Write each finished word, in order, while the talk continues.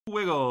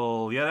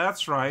Wiggle. Yeah,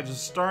 that's right.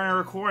 Just starting a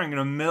recording in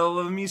the middle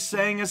of me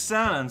saying a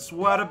sentence.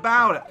 What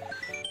about it?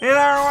 Hey there,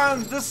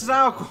 everyone. This is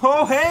how.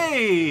 Oh,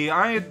 hey!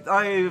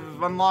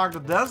 I've unlocked the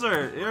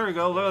desert. Here we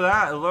go. Look at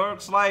that. It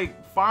looks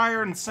like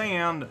fire and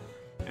sand.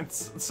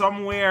 It's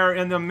somewhere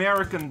in the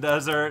American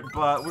desert,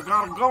 but we're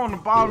gonna go in the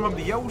bottom of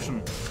the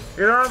ocean.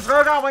 You know what's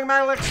going on with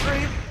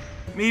MaGLX3?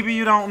 Maybe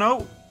you don't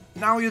know.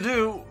 Now you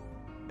do.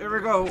 Here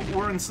we go.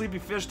 We're in Sleepy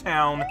Fish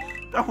Town.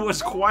 That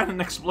was quite an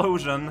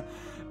explosion.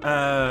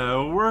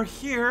 We're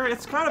here.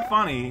 It's kind of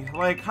funny,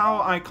 like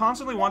how I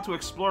constantly want to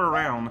explore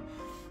around,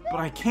 but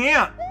I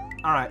can't.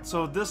 Alright,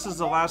 so this is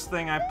the last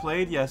thing I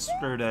played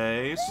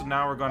yesterday, so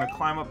now we're gonna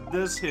climb up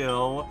this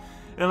hill,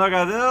 and look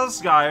at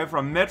this guy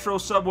from Metro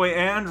Subway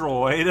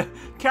Android,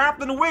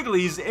 Captain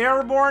Wiggly's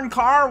Airborne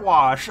Car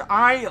Wash.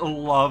 I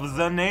love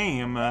the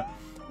name.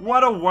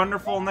 What a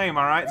wonderful name.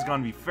 Alright, it's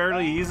gonna be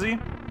fairly easy.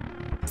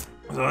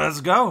 So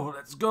let's go.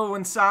 Let's go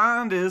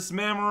inside this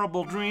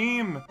memorable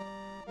dream.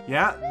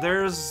 Yeah,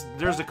 there's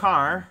a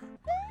car.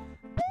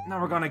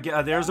 Now we're gonna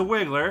get, there's a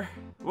Wiggler.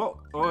 Whoa,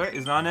 oh wait,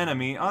 he's not an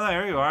enemy. Oh,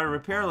 there you are,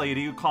 repair lady,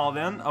 you called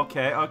in.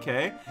 Okay,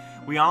 okay.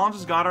 We all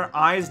just got our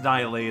eyes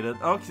dilated.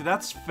 Okay,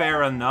 that's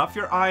fair enough.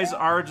 Your eyes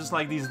are just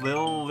like these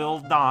little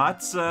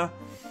dots.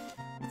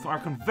 With our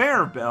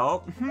conveyor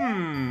belt.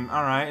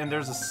 Alright, and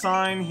there's a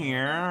sign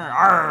here.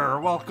 Arr,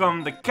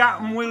 welcome to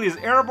Captain Wiggly's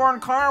Airborne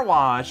Car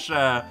Wash.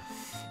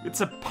 It's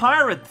a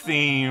pirate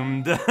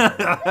themed.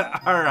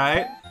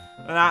 Alright.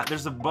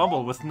 There's a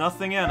bubble with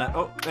nothing in it.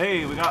 Oh,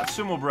 hey, we got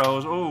Sumo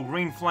Bros. Oh,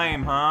 green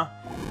flame, huh?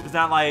 Is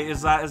that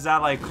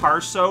like car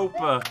soap?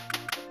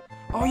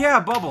 Oh yeah,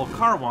 bubble,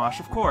 car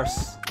wash, of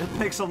course. It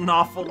makes an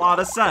awful lot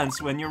of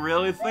sense when you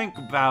really think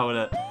about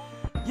it.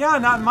 Yeah,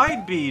 that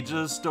might be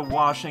just a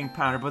washing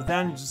pattern, but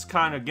then you just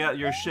kind of get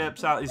your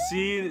ships out. You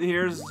see,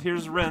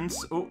 here's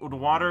rinse. Oh, the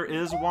water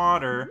is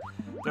water.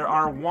 There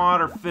are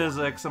water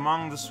physics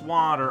among this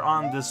water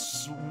on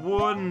this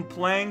wooden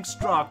plank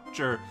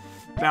structure.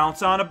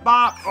 Bounce on a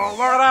bop. Oh,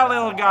 look at that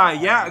little guy.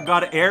 Yeah,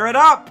 gotta air it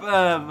up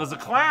as a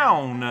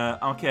clown.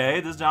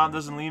 Okay, this job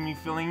doesn't leave me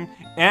feeling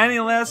any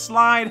less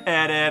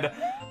lightheaded.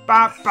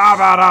 Bop, ba,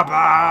 ba, da,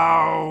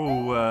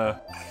 bow.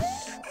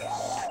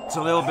 It's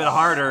a little bit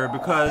harder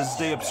because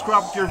they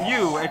obstruct your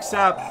view,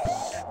 except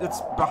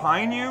it's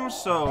behind you,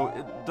 so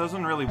it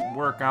doesn't really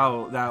work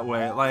out that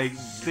way. Like,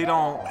 they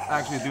don't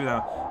actually do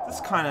that.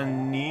 It's kind of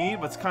neat,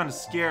 but it's kind of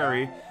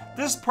scary.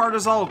 This part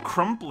is all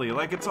crumply,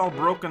 like it's all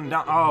broken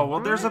down. Oh,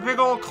 well, there's a big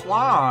old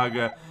clog.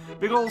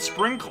 Big old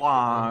spring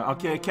clog.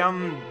 Okay,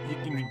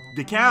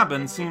 the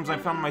cabin seems I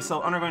found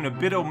myself undergoing a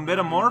bit of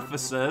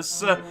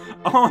metamorphosis.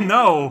 Oh,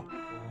 no.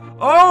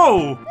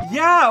 Oh,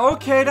 yeah,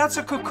 okay, that's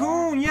a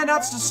cocoon. Yeah,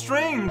 that's the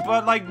string.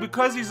 But, like,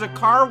 because he's a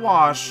car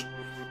wash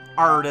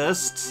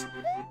artist,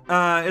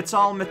 it's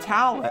all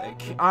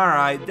metallic.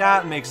 Alright,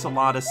 that makes a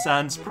lot of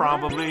sense,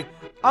 probably.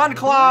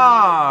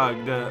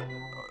 Unclogged!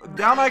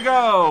 Down I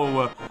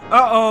go!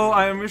 Uh-oh,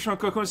 I am mission on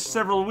cocoons for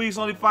several weeks,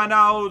 only to find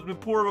out the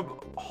poor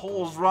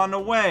holes run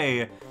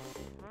away.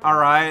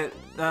 Alright,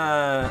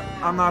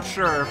 I'm not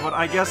sure, but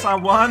I guess I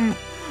won.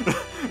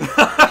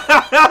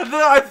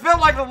 I feel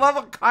like the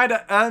level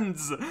kinda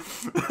ends.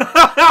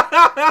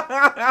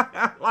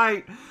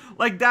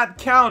 like that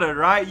counted,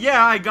 right?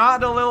 Yeah, I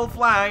got the little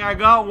flag, I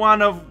got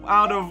one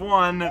out of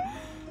one.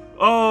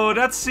 Oh,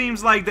 that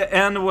seems like the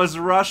end was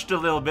rushed a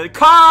little bit.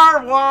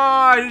 Car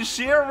wash!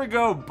 Here we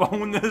go.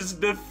 Bonus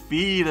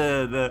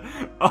defeated.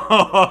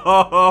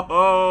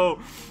 Oh.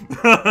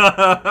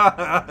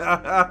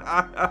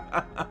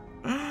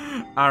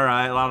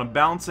 Alright, a lot of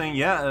bouncing.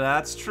 Yeah,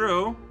 that's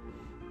true.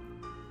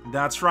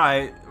 That's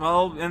right.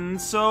 Well, and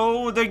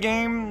so the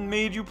game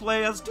made you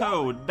play as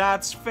Toad.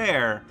 That's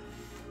fair.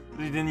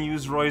 They didn't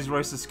use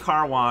Royce's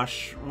car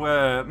wash.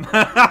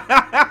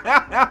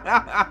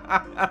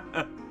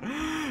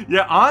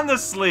 Yeah,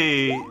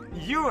 honestly,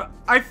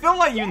 I feel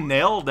like you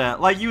nailed it.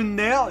 Like,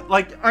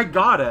 I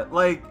got it.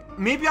 Like,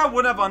 maybe I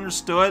would have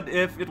understood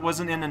if it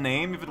wasn't in the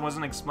name, if it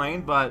wasn't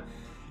explained, but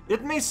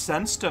it made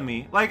sense to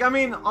me. Like, I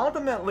mean,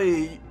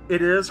 ultimately,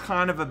 it is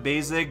kind of a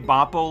basic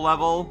Boppo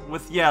level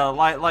with, yeah,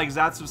 like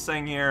Zats was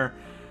saying here,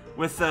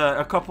 with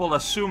a couple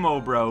of Sumo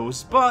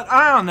Bros, but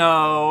I don't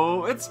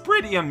know, it's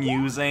pretty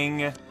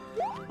amusing.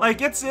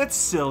 Like, it's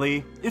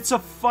silly. It's a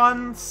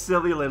fun,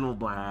 silly little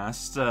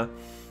blast.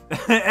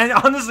 And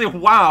honestly,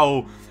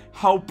 wow,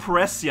 how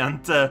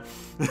prescient.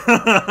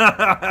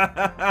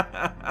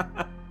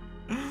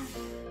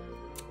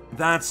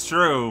 That's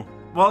true.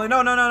 Well,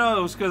 no,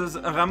 it was because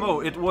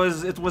Rameau. It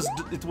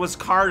was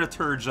car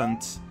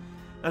detergent.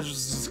 That's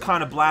just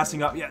kind of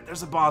blasting up. Yeah,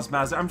 there's a boss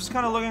master. I'm just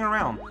kind of looking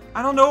around.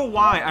 I don't know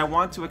why I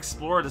want to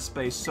explore the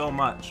space so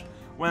much,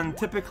 when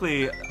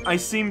typically I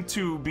seem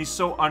to be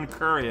so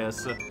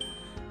uncurious.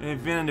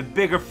 I've been in the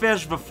bigger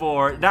fish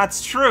before.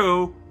 That's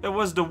true. It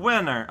was the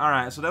winner.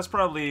 Alright, so that's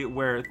probably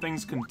where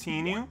things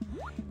continue.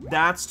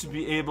 That's to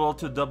be able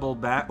to double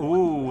back.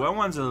 Ooh, that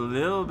one's a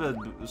little bit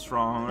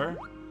stronger.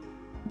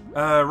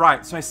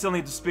 Right, so I still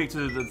need to speak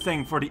to the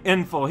thing for the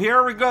info.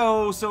 Here we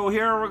go, so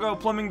here we go,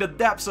 plumbing the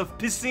depths of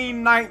piscine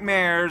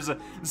nightmares.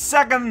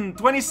 22nd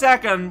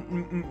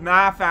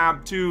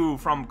Mafab 2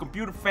 from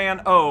Computer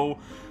Fan O.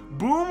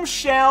 Boom,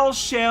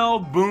 shell,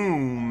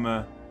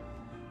 boom.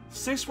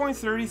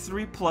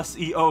 6.33 plus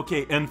E,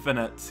 okay,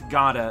 infinite,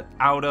 got it.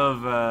 Out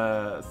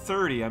of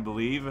 30, I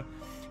believe.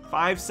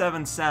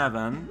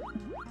 577.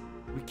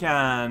 We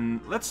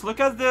can, let's look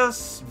at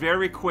this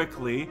very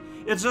quickly.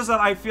 It's just that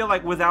I feel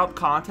like without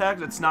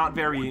context, it's not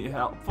very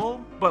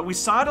helpful. But we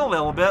saw it a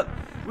little bit.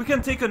 We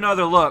can take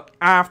another look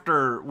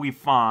after we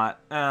fought.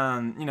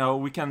 And, you know,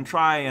 we can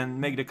try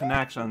and make the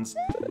connections.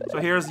 So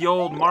here's the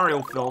old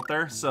Mario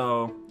filter.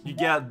 So you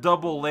get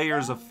double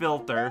layers of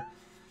filter.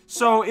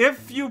 So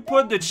if you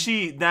put the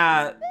cheat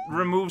that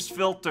removes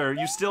filter,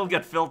 you still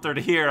get filtered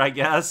here, I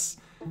guess.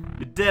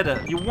 You did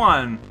it. You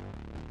won.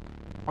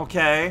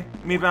 Okay.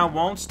 Maybe I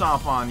won't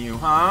stop on you,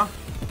 huh?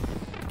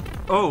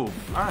 Oh,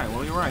 alright,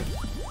 well, you're right.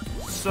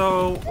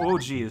 So, oh,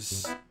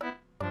 geez.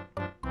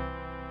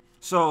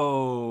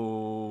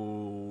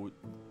 So,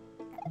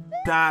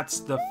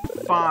 that's the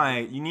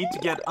fight. You need to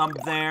get up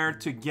there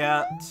to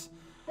get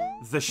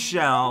the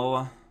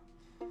shell.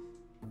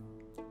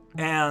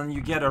 And you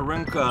get a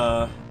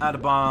Rinka at the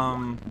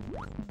bottom.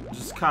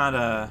 Just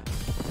kinda,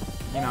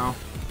 you know,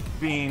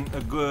 being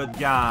a good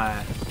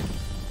guy.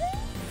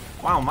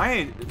 Wow,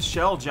 my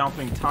shell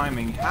jumping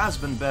timing has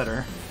been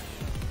better.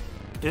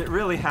 It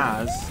really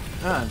has.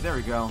 There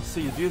we go.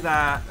 So you do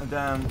that, and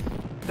then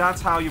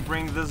that's how you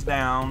bring this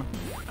down.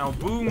 Now,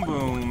 boom,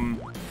 boom.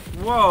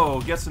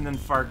 Whoa, gets an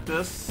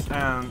infarctus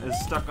and is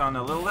stuck on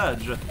a little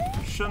ledge.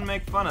 Shouldn't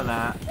make fun of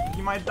that.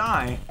 He might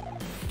die.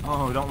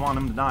 Oh, don't want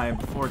him to die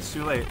before it's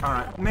too late.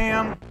 Alright,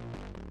 man.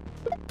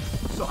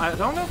 So, I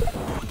don't know.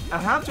 I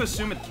have to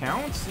assume it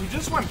counts. He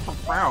just went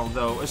proud,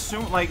 though.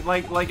 Assume, like,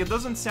 it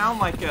doesn't sound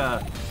like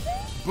a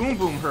boom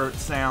boom hurt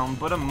sound,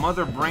 but a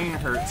mother brain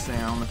hurt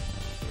sound.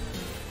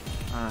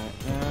 Alright,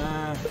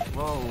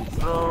 whoa,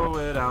 throw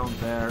it out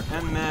there,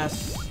 and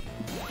miss.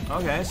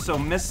 Okay, so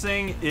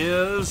missing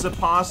is a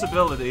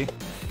possibility.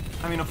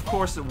 I mean, of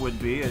course it would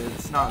be.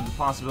 It's not the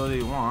possibility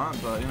you want,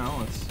 but, you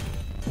know, it's...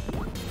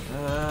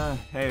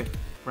 hey,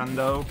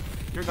 friendo.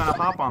 You're gonna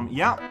hop on me.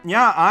 Yeah,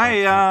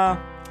 I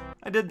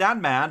did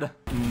that bad.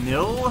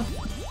 Nil?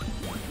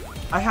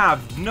 I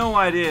have no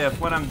idea if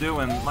what I'm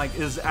doing, like,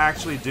 is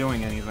actually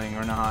doing anything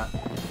or not.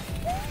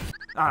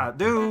 Ah,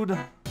 dude.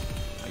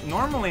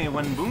 Normally,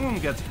 when Boom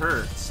gets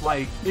hurt, it's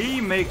like,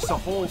 he makes a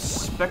whole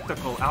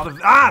spectacle out of-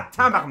 Ah!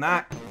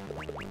 Tabarnak!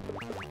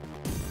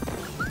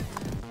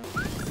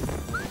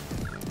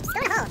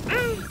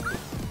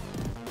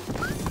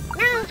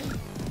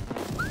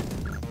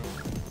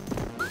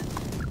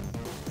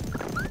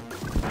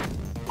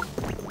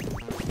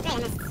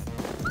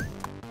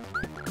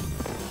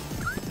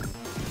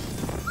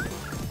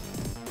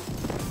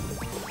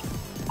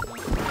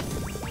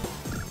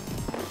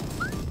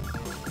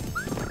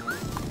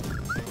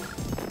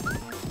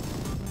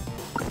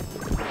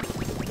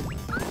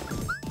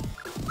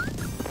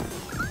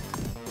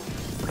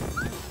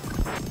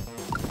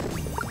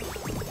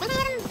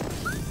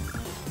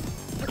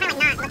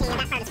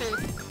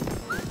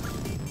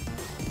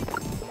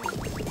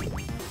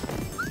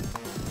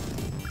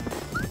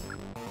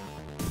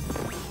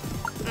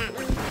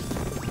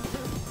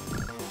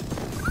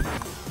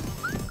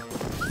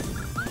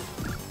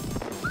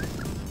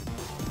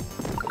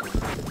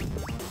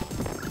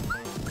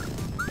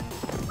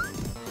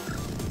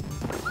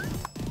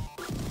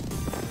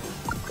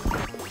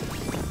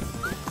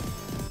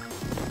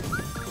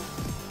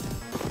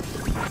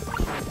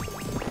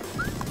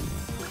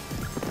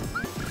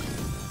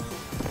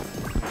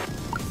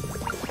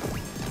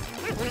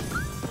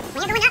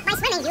 When you're going up by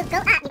swimming, you go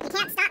up. You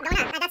can't stop going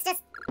up. That's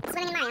just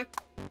swimming in Mario.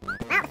 Well,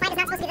 the fight is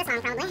not supposed to be this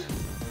long, probably.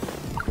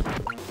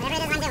 Whatever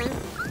it is I'm doing.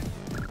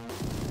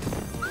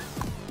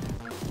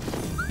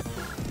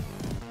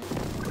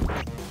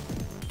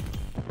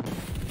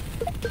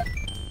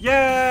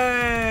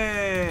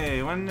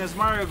 Yay! When is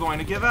Mario going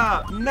to give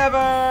up?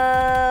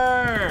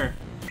 Never!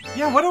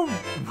 Yeah, what a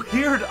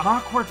weird,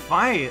 awkward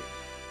fight.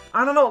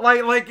 I don't know,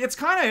 like it's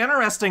kind of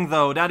interesting,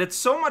 though, that it's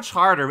so much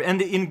harder,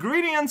 and the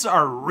ingredients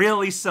are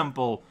really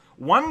simple.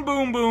 One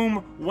Boom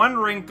Boom, one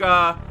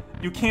Rinka,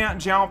 you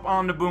can't jump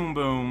on the Boom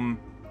Boom.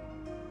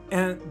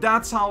 And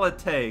that's all it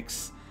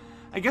takes.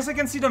 I guess I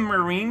can see the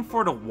marine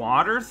for the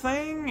water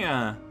thing?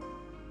 I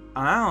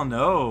don't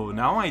know,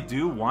 now I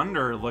do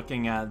wonder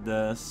looking at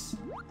this.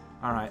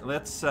 Alright,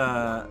 let's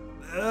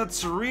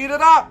read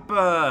it up!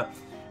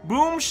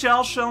 Boom,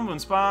 shell, boom,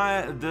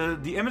 spy.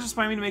 The image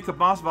inspired me to make a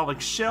boss involving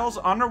shells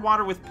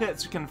underwater with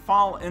pits you can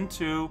fall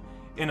into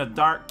in a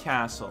dark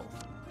castle.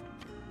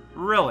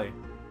 Really?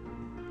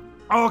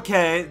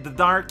 Okay, the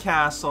dark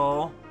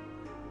castle.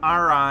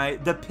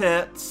 Alright, the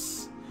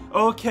pits.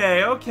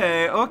 Okay,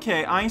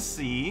 I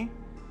see.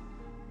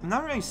 I'm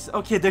not really...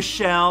 Okay, the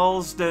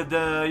shells,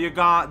 you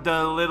got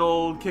the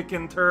little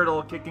kicking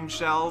turtle kicking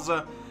shells.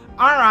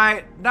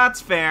 Alright, that's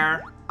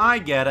fair. I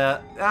get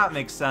it. That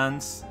makes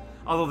sense.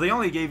 Although they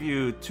only gave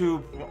you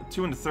two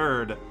and a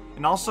third.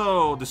 And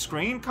also, the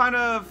screen kind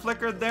of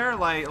flickered there,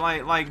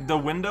 like the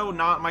window,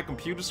 not my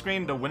computer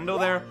screen, the window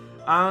there.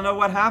 I don't know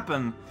what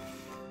happened.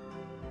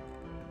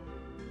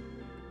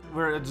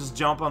 Where it just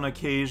jump on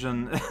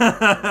occasion.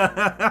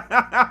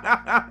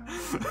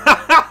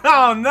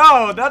 Oh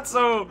no, that's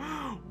so...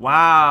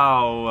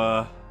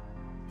 Wow.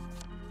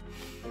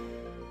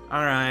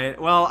 Alright,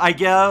 well, I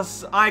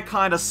guess I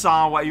kind of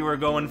saw what you were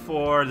going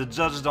for. The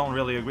judges don't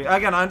really agree.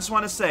 Again, I just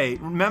want to say,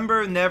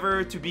 remember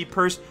never to be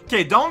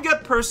Okay, don't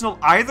get personal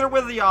either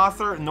with the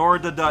author nor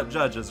the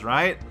judges,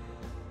 right?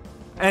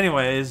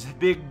 Anyways,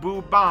 Big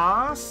Boo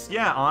Boss.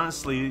 Yeah,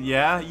 honestly,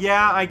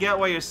 yeah, I get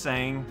what you're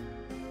saying.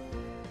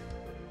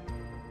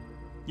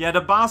 Yeah,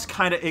 the boss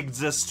kind of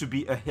exists to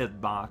be a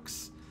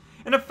hitbox.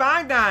 And the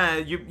fact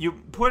that you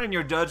put in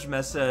your judge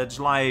message,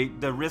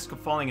 like, the risk of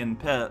falling in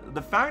pit,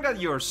 the fact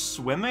that you're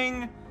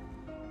swimming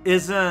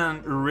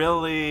isn't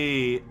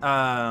really,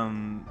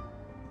 doesn't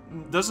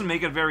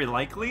make it very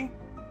likely.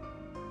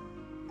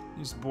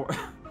 He's bored.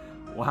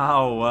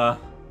 Wow,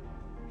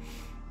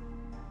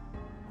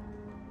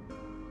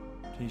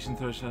 Patient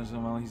Thrush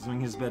while he's doing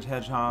his bed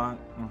hedgehog.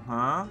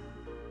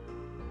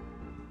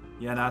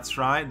 Yeah, that's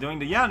right. Doing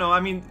the... Yeah, no,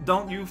 I mean,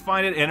 don't you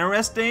find it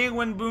interesting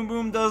when Boom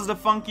Boom does the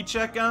funky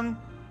chicken?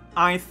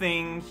 I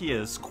think he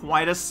is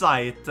quite a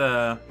sight.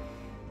 And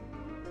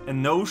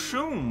no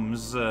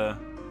Shooms.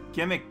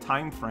 Gimmick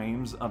time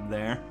frames up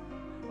there.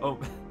 Oh,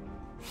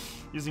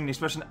 using the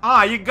expression,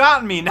 ah, you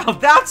got me! Now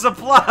that's a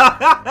plus!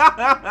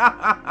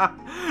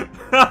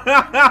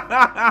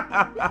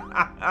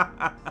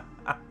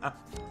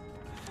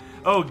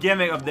 Oh,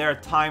 gimmick of their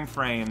time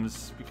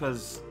frames.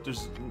 Because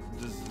there's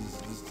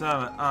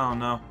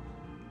I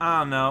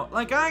don't know.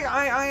 Like,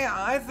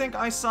 I think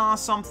I saw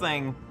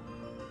something.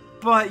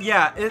 But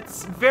yeah,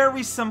 it's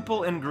very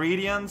simple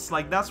ingredients.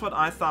 Like, that's what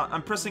I thought.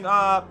 I'm pressing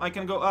up, I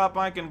can go up,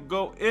 I can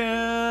go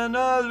in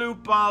a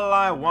loop all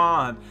I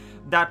want.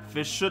 That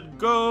fish should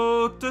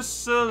go to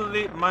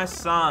sleep, my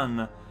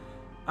son.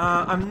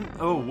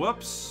 Oh,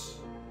 whoops.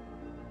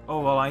 Oh,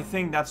 well, I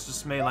think that's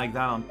just made like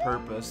that on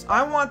purpose.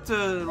 I want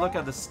to look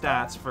at the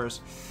stats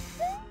first.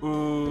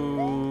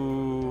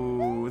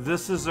 Ooh,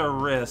 this is a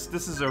risk.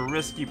 This is a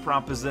risky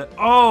proposition.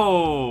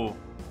 Oh!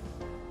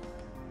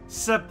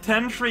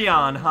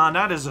 Septentrion, huh?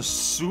 That is a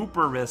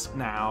super risk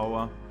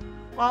now.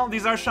 Well,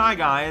 these are Shy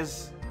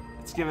Guys.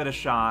 Let's give it a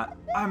shot.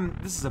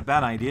 This is a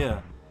bad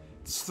idea.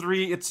 It's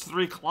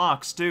three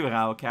clocks too,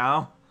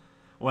 Raocow.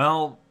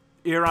 Well,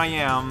 here I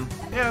am.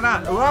 Yeah,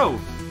 that. Whoa!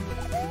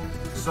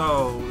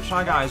 So,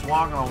 Shy Guys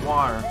walking on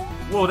water.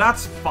 Whoa,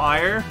 that's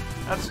fire.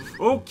 That's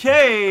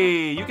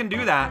okay. You can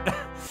do that.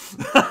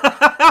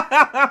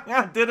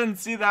 I didn't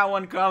see that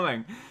one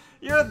coming.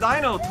 You're a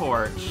Dino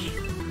Torch.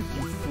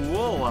 You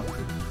fool.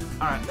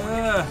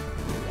 Alright,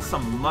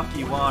 some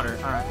mucky water.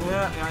 Alright,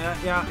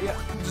 yeah.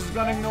 Just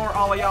gonna ignore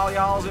all the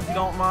y'all-y'alls if you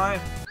don't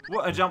mind.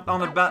 What, I jumped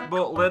on the bat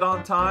boat lid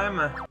on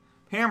time.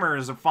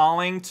 Hammers are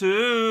falling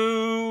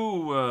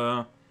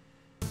too.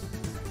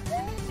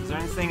 Is there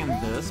anything in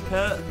this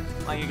pit?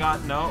 Like you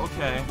got, no?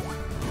 Okay.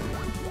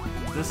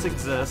 This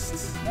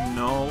exists.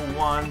 No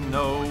one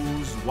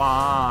knows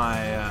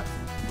why.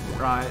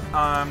 Right,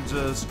 I'm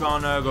just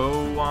gonna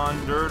go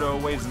under the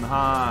waves and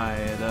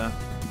hide. I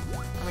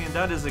mean,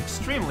 that is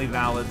extremely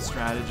valid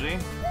strategy.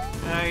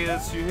 And I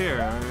guess you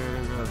here.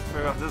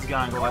 Pick up this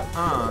guy and go like,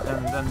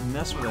 and then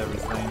miss with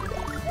everything.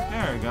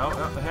 There we go.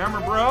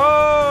 Hammer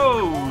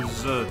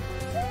Bros!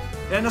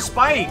 And a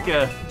spike!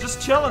 Just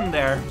chilling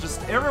there.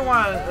 Just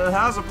everyone that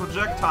has a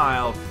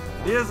projectile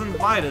is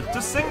invited to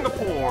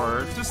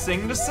Singapore to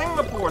sing the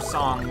Singapore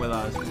song with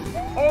us.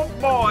 Oh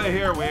boy,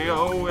 here we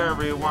go.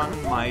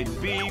 Everyone might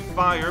be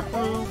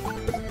fireproof.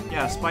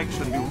 Yeah, Spike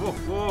shouldn't be.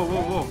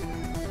 Whoa.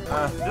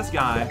 This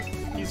guy,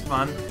 he's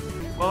fun.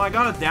 Well, I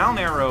got a down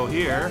arrow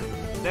here.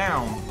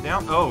 Down.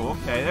 Oh,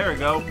 okay, there we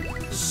go.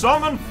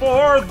 Summon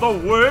for the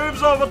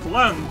waves of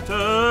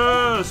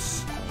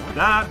Atlantis.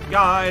 That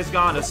guy's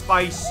got a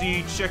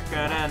spicy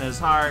chicken in his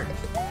heart.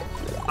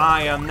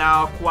 I am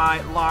now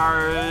quite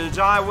large,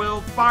 I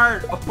will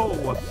fart.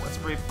 Oh, that's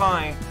pretty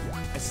funny.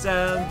 I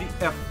said the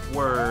F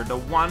word, the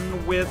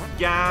one with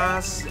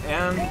gas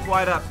and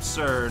quite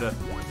absurd.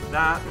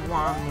 That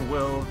one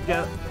will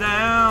get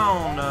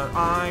down,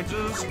 I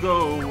just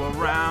go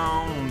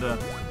around.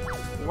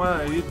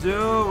 What are you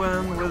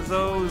doing with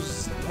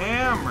those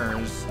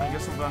hammers? I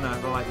guess I'm gonna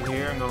go like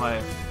here and go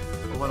like,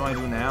 well, what do I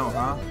do now,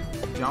 huh?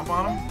 Jump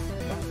on them?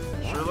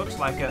 Yeah, sure looks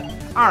like it.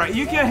 Alright,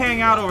 you can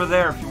hang out over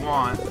there if you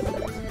want.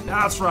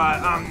 That's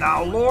right, I'm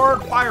now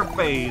Lord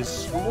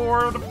Fireface.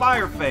 Lord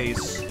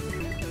Fireface.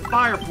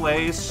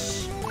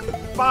 Fireplace.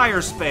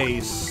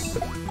 Firespace.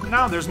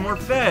 Now there's more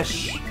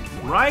fish.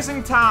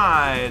 Rising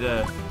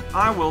tide.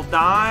 I will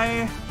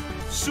die.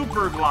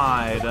 Super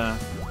glide.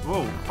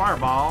 Whoa,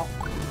 fireball.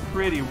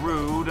 Pretty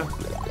rude.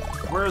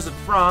 Where is it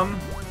from?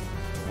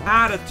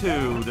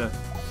 Attitude.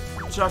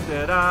 Chucked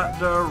it at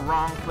the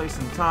wrong place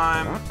and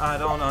time. I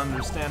don't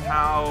understand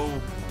how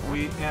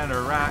we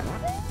interact.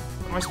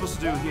 What am I supposed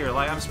to do here?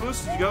 Like, I'm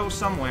supposed to go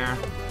somewhere.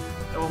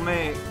 It will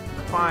make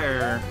the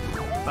fire,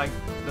 like,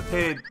 the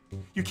pig.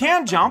 You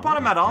can't jump on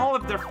them at all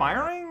if they're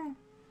firing?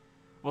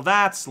 Well,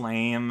 that's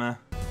lame.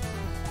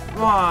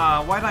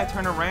 Wow, why did I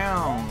turn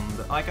around?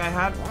 Like,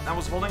 I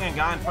was holding a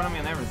guy in front of me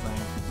and everything.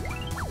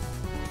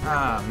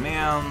 Ah,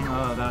 man,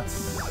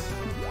 that's...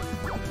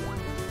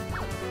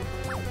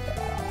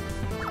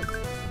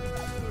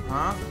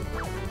 Huh?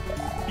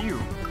 Phew.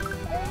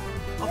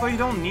 Although you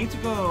don't need to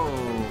go...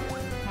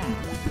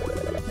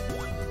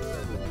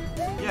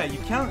 Yeah, you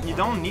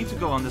don't need to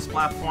go on this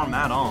platform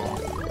at all.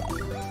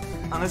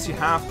 Unless you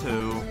have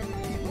to.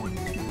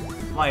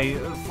 Like,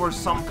 for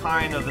some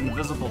kind of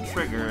invisible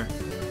trigger.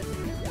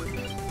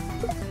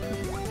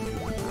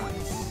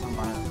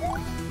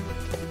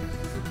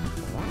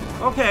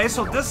 Okay,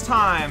 so this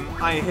time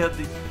I hit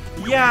the...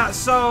 Yeah,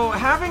 so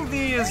having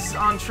these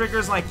on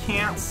triggers I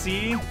can't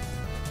see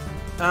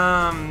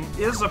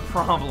is a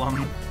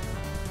problem.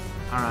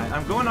 Alright,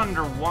 I'm going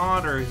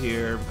underwater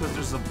here because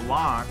there's a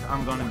block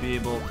I'm going to be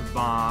able to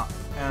bop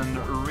and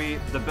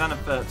reap the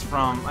benefits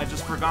from. I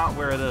just forgot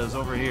where it is,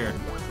 over here.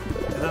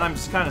 And then I'm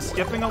just kind of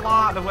skipping a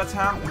lot of what's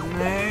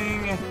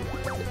happening.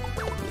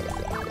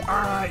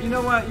 Alright, you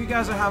know what? You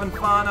guys are having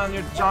fun on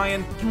your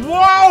giant...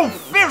 Whoa!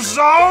 Fish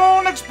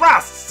Zone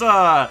Express!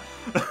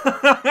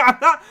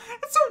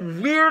 It's a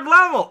weird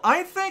level.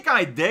 I think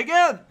I dig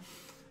it,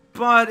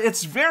 but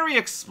it's very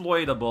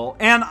exploitable.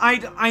 And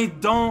I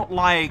don't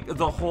like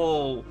the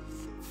whole...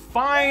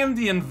 Find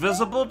the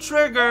invisible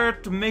trigger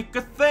to make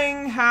a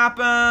thing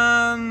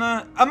happen.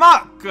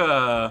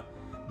 Amok!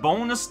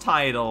 Bonus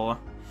title.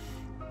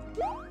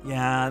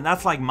 Yeah,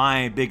 that's like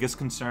my biggest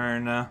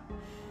concern. Uh-huh.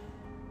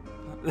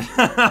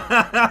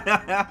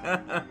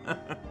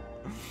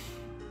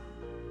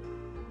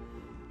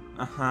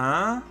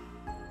 I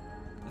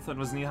thought it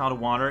was neat how to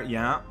water it,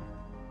 yeah.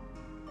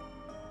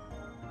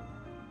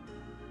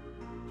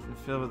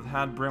 Filled with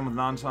hat brim with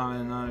non-tom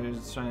and not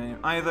shiny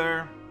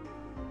either.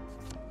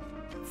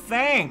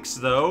 Thanks,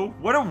 though.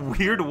 What a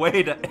weird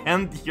way to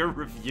end your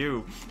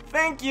review.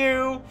 Thank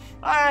you.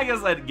 I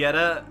guess I'd get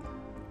it.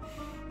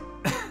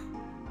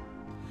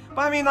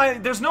 But I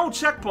mean, there's no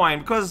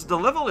checkpoint because the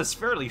level is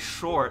fairly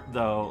short,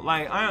 though.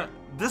 Like,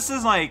 this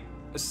is like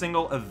a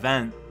single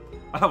event.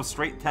 Oh,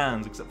 straight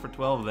 10s, except for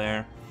 12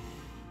 there.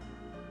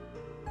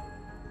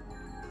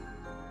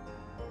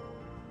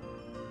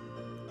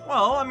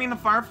 Well, I mean, the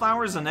Fire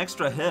Flower is an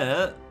extra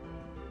hit.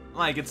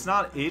 Like, it's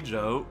not a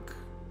joke.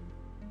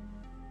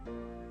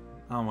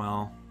 Oh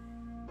well.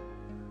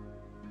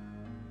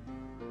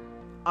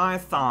 I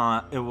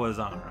thought it was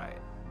alright.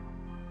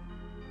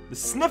 The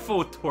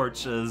Sniffle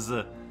Torches.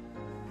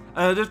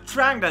 The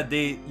track that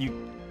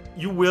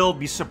you will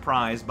be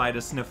surprised by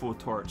the Sniffle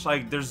Torch.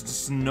 Like, there's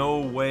just no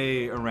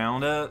way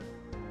around it.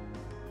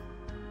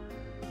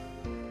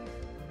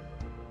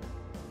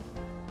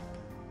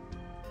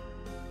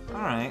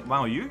 Alright,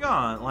 wow, you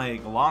got,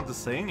 like, a lot to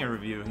say in your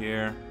review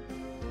here.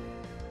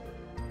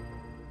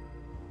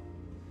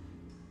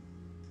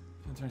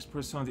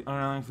 The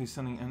unlikely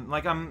sending, and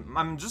like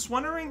I'm just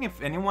wondering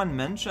if anyone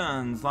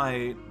mentions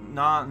like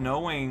not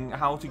knowing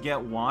how to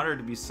get water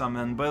to be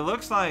summoned, but it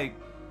looks like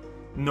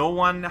no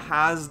one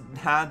has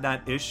had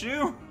that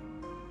issue.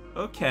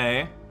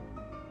 Okay.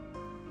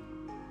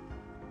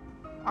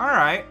 All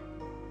right.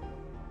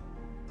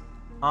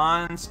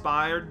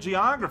 Uninspired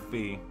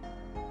geography.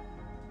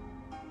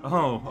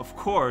 Oh, of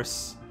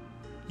course.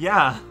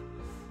 Yeah.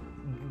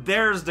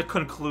 There's the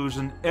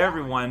conclusion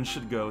everyone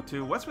should go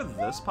to. What's with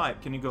this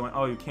pipe? Can you go in?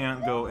 Oh, you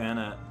can't go in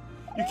it.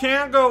 You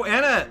can't go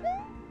in it!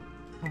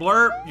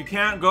 Blurp, you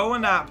can't go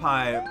in that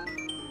pipe.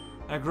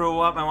 I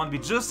grow up, I want to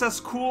be just as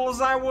cool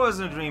as I was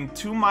in a dream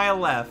to my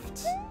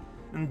left.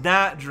 In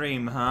that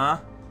dream, huh?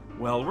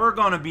 Well, we're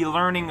gonna be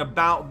learning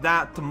about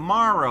that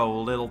tomorrow,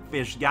 little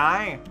fish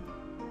guy.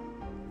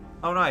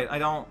 Oh, right, I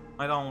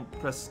don't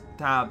press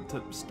tab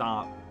to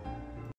stop.